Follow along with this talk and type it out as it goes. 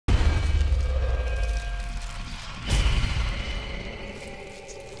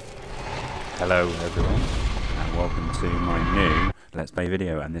Hello everyone, and welcome to my new Let's Play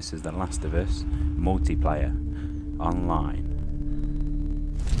video, and this is The Last of Us multiplayer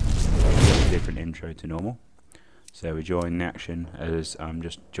online. Different intro to normal. So we join the action as I'm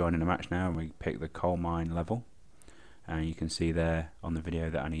just joining a match now, and we pick the coal mine level. And you can see there on the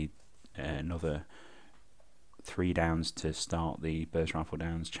video that I need another 3 downs to start the burst rifle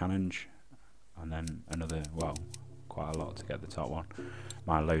downs challenge, and then another, well, quite a lot to get the top one.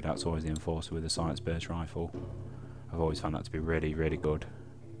 My loadout's always the Enforcer with the science burst rifle. I've always found that to be really, really good.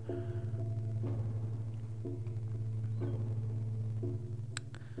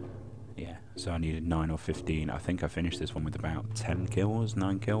 Yeah, so I needed 9 or 15. I think I finished this one with about 10 kills,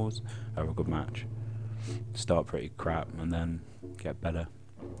 9 kills over a good match. Start pretty crap and then get better.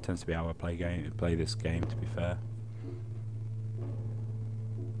 Tends to be how I play this game, to be fair.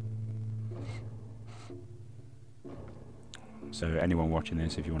 So anyone watching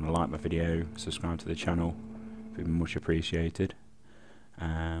this, if you want to like my video, subscribe to the channel, it would be much appreciated.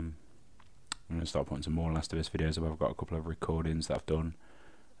 I'm going to start putting some more Last of Us videos up. I've got a couple of recordings that I've done.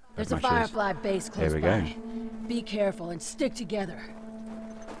 There's a Firefly base close by. Be careful and stick together.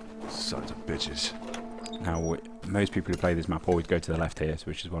 Sons of bitches. Now, most people who play this map always go to the left here, so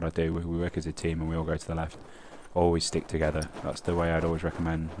which is what I do. We work as a team and we all go to the left. Always stick together. That's the way I'd always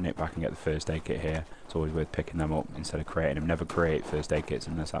recommend. Nip back and get the first aid kit here. It's always worth picking them up instead of creating them. Never create first aid kits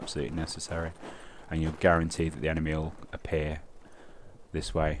unless absolutely necessary. And you'll guarantee that the enemy will appear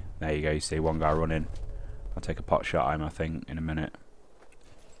this way. There you go, you see one guy running. I'll take a pot shot at him, I think, in a minute.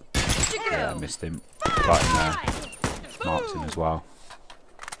 Yeah, I missed him. Got him there. Marked him as well.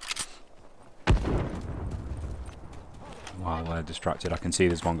 While they're distracted, I can see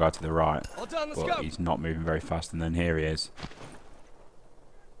there's one guy to the right, but he's not moving very fast, and then here he is.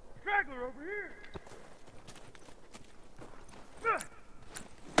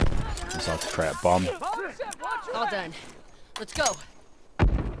 Decided to create a bomb. All done. Let's go.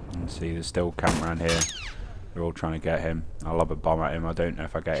 And see, there's still camp around here. They're all trying to get him. I'll lob a bomb at him. I don't know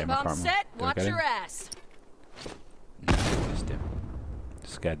if I get him. I can't remember. Watch your ass. No, I missed him.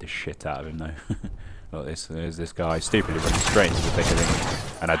 Scared the shit out of him though. Look, there's this guy stupidly running straight into the thick of him,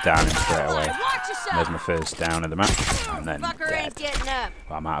 and I down him straight away. And there's my first down of the match, and then dead.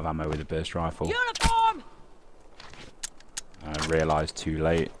 But I'm out of ammo with the burst rifle. Uniform! I realised too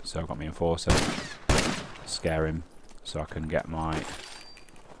late, so I got my Enforcer. Scare him, so I can get my...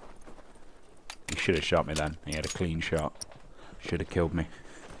 He should have shot me then. He had a clean shot. Should have killed me.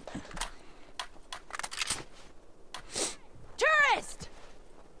 Tourist!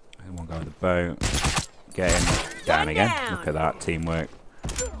 And one guy with the boat. Get him down again. Look at that teamwork.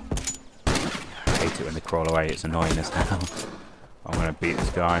 I hate it when they crawl away. It's annoying as hell. I'm going to beat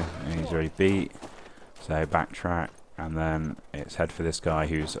this guy. And he's already beat. So backtrack. And then it's head for this guy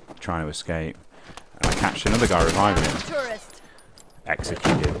who's trying to escape. And I catch another guy reviving him. Tourist.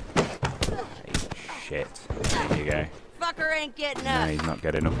 Executed. Shit. There you go. Fucker ain't getting No, up. he's not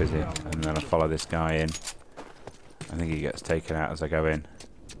getting up, is he? And then I follow this guy in. I think he gets taken out as I go in.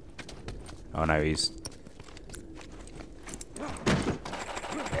 Oh no, he's...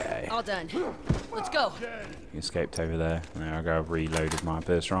 Okay. All done. Let's go. He escaped over there. There I go, I've reloaded my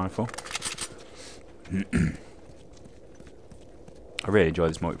burst rifle. I really enjoy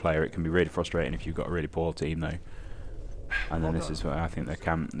this multiplayer. It can be really frustrating if you've got a really poor team though. And then this is where I think they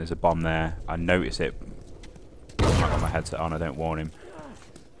can. There's a bomb there. I notice it. I've got my headset on, I don't warn him.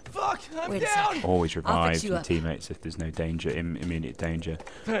 Fuck, I'm down! Always revive your teammates if there's no danger, immediate danger.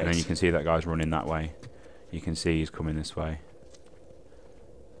 And then you can see that guy's running that way. You can see he's coming this way.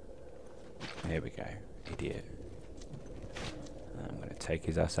 Here we go, idiot. I'm going to take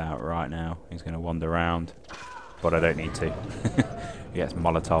his ass out right now. He's going to wander around, but I don't need to. He gets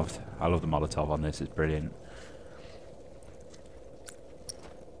Molotov'd. I love the Molotov on this, it's brilliant.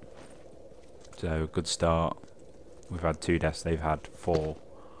 So, good start. We've had 2 deaths, they've had 4.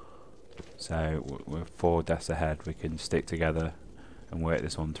 So, we're 4 deaths ahead. We can stick together and work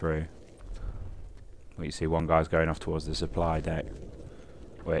this one through. Well, you see one guy's going off towards the supply deck,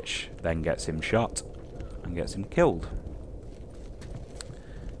 which then gets him shot and gets him killed.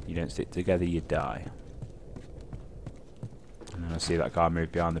 You don't stick together, you die. And then I see that guy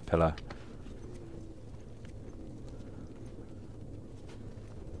move behind the pillar.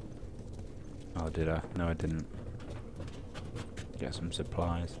 Oh, did I? No, I didn't. Get some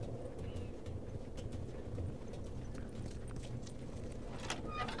supplies.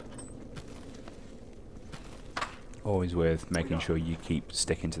 Always worth making sure you keep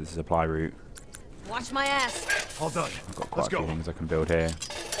sticking to the supply route. Watch my ass. All done. I've got quite a few things I can build here.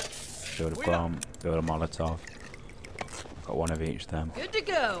 Build a bomb, build a Molotov. I've got one of each of them. Good to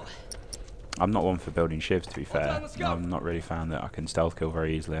go. I'm not one for building shivs, to be fair. I'm not really found that I can stealth kill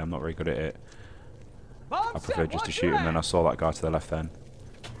very easily. I'm not very good at it. I prefer just to shoot him. Then I saw that guy to the left then.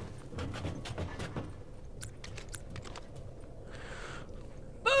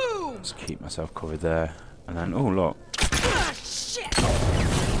 Boom! Just keep myself covered there. And then, oh look. Shit!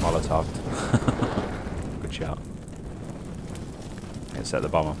 Molotov. Good shot. It set the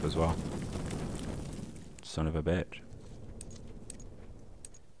bomb up as well. Son of a bitch.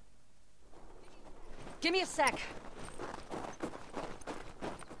 Give me a sec.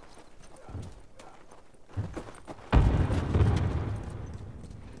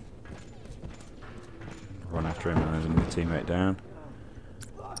 Run after him and there's another teammate down.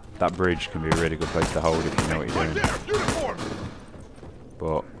 That bridge can be a really good place to hold if you know what you're doing.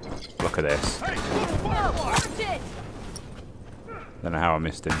 But look at this. Don't know how I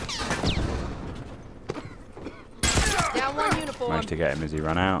missed him. Down one uniform. Managed to get him as he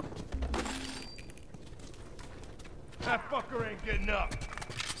ran out. That fucker ain't getting up.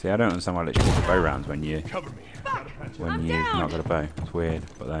 See, I don't understand why I let you get the bow rounds when you've Cover me. not got a bow. It's weird.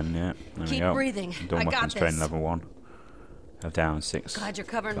 But then, yeah, there we Keep go. breathing. I'm done I got weapons training this. level 1. Have down 6 Glad you're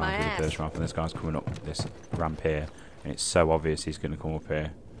covering guys my with ass. the first rifle. This guy's coming up this ramp here, and it's so obvious he's going to come up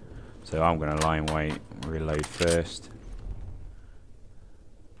here. So I'm going to lie in wait, reload first.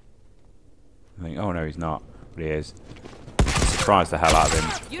 I think, oh no, he's not, but he is. Surprise the hell out of him.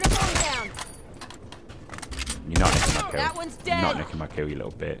 Uniform down. You're not nicking my kill. That one's You're not dead. nicking my kill, you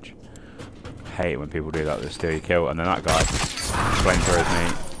little bitch. Hate it when people do that. They steal your kill, and then that guy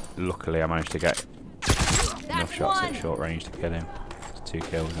flamethrowers me. Luckily, I managed to get enough shots at short range to kill him. It's 2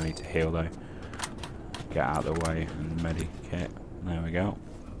 kills. I need to heal though. Get out of the way and medikit. There we go.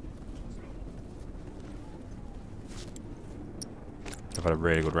 I've had a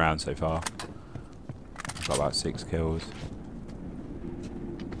really good round so far. I've got about 6 kills.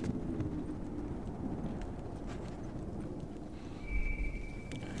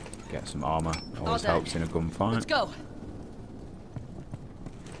 Get some armor. Always helps in a gunfight. Let's go.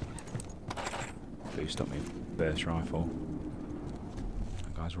 Boost up my burst rifle.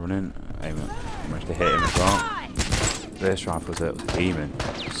 That guy's running. I managed to hit him as well. Burst rifle's a demon.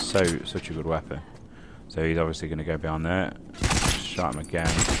 Such a good weapon. So he's obviously going to go behind there. Shot him again.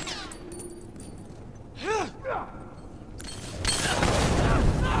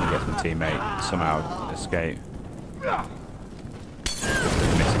 And get my teammate somehow escape.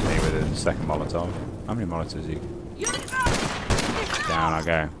 Misses me with a second Molotov. How many Molotovs is he? Down I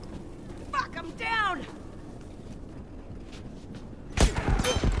go. Fuck, I'm down.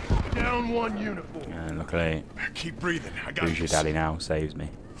 Down one uniform. And luckily, Keep breathing. I got who's your this. daddy now saves me.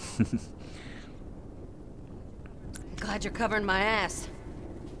 Glad you're covering my ass.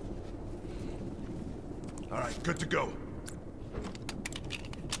 All right, good to go.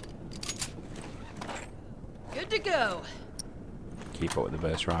 Good to go. Keep up with the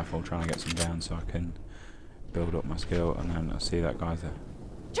burst rifle, trying to get some down so I can build up my skill. And then I see that guy there.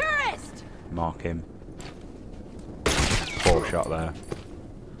 Tourist! Mark him. 4 shot there.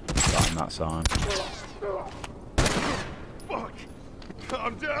 Got him that sign. Fuck!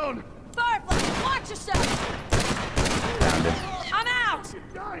 I'm down! Firefly, watch yourself! Downed him. I'm out!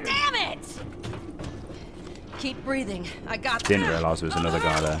 Damn it! Keep breathing. I got Didn't realise there was another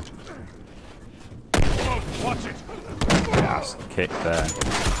guy there. Oh, watch it! Ass kick there.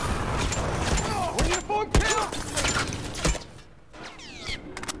 One uniform kill!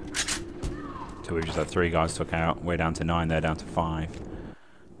 So we've just had 3 guys took out. We're down to 9, they're down to 5.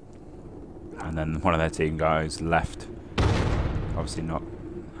 And then one of their team guys left. Obviously not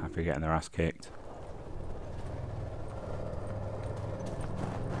happy getting their ass kicked.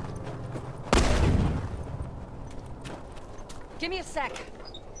 Give me a sec.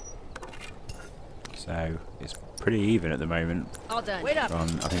 So it's pretty even at the moment. All done. Wait up. I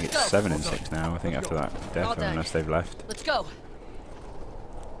think it's Go. 7 and 6 now. I think after that death, All done. unless they've left. Let's go.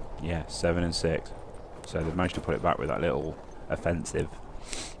 Yeah, 7 and 6. So they've managed to put it back with that little offensive.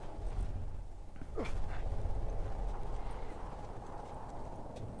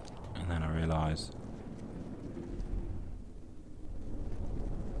 And then I realise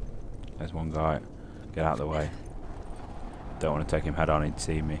there's one guy. Get out of the way. Don't want to take him head on, he'd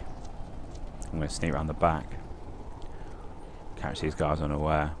see me. I'm going to sneak around the back. Catch these guys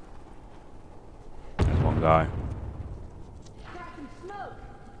unaware. There's one guy.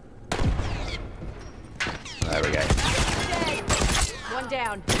 There we go. One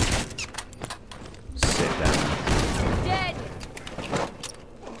down. Sit down. Dead.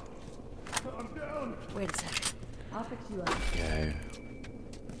 I'm down! Wait a sec. I'll fix you up. Go.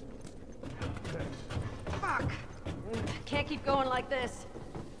 Fuck. Can't keep going like this.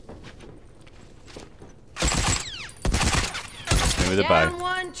 with a Down bow.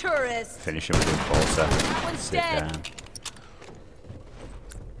 one tourist. Finish him with a enforcer. One's Sit dead. down.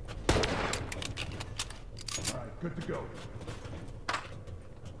 Alright, good to go.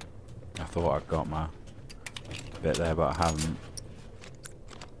 I thought I'd got my bit there, but I haven't.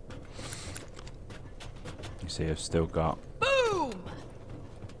 You see, I've still got Boom!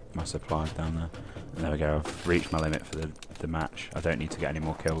 my supplies down there. And there we go, I've reached my limit for the match. I don't need to get any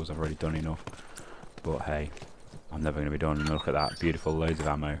more kills, I've already done enough. But hey, I'm never going to be done. And look at that, beautiful, loads of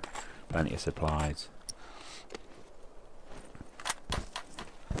ammo, plenty of supplies.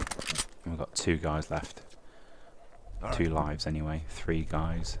 And we've got 2 guys left. All 2 right. lives anyway, 3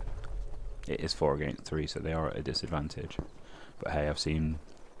 guys. It is 4 against 3, so they are at a disadvantage. But hey, I've seen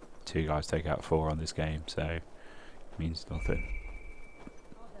 2 guys take out 4 on this game, so it means nothing.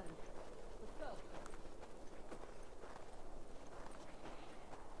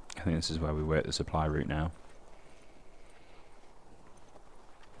 I think this is where we work the supply route now.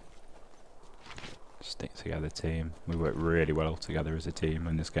 Stick together team. We work really well together as a team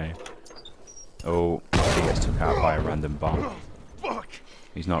in this game. Oh, he gets took out by a random bomb. Fuck!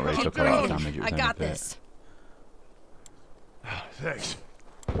 He's not really Keep took a lot of breathing. damage, it was I only a got bit. this. Thanks.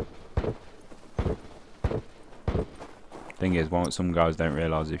 Thing is, some guys don't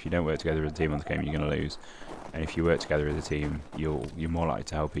realise if you don't work together as a team on the game, you're going to lose. And if you work together as a team, you're more likely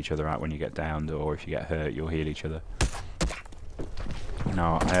to help each other out when you get downed, or if you get hurt, you'll heal each other.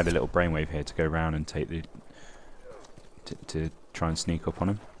 Now, I had a little brainwave here to go around and take the to try and sneak up on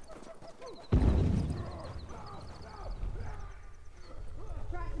him.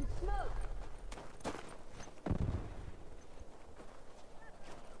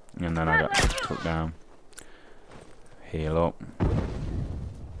 And then I got took down. Heal up.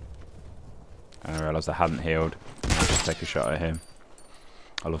 And I realised I hadn't healed. I'll just take a shot at him.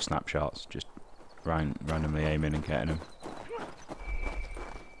 I love snapshots, just randomly aiming and getting him.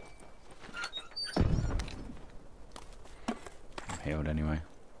 I'm healed anyway.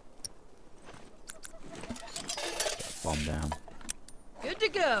 Get a bomb down. Good to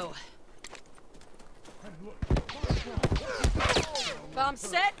go. Bomb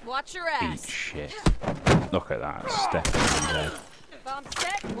set, watch your Eat ass. shit. Look at that, Stephanie dead. Bomb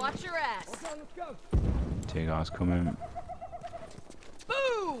set, watch your ass. 2 guys coming.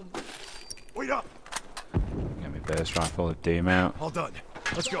 Boom! Wait up! Get me burst rifle of doom out. All done.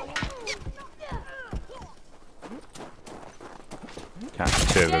 Let's go.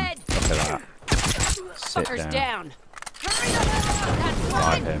 Catch 2 of them. Dead. Look at that. Sit Fucker's down. down. Hurry up! That's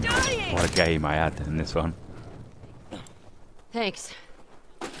Revive fucking him. dying! What a game I had in this one. Thanks.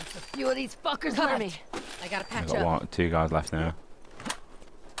 A few of these fuckers cover me. I gotta I've patch got up. 2 guys left now.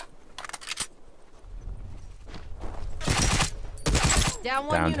 Down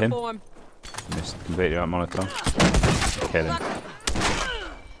one Downed him. uniform. Missed completely that monitor. Kill him.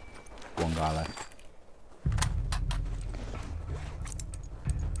 1 guy left.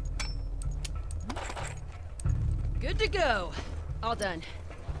 Good to go. All done.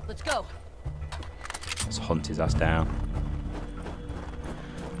 Let's go. Let's hunt his ass down.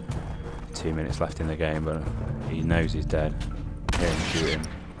 2 minutes left in the game, but he knows he's dead. Hear him shoot him.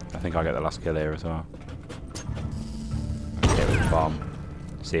 I think I get the last kill here as well. Hit with a bomb.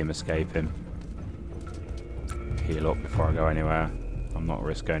 See him escape him. Heal up before I go anywhere. I'm not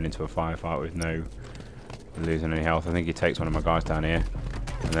risk going into a firefight with no losing any health. I think he takes one of my guys down here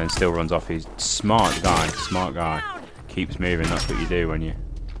and then still runs off. He's smart guy. Keeps moving, that's what you do when you...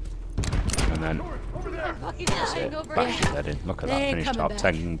 And then Fucking that's it. Bash his head in. Look at that, finished top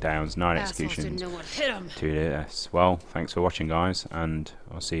 10 downs, 9 executions, 2 deaths. Well, thanks for watching guys, and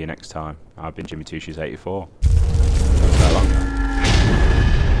I'll see you next time. I've been Jimmy Tush's 84.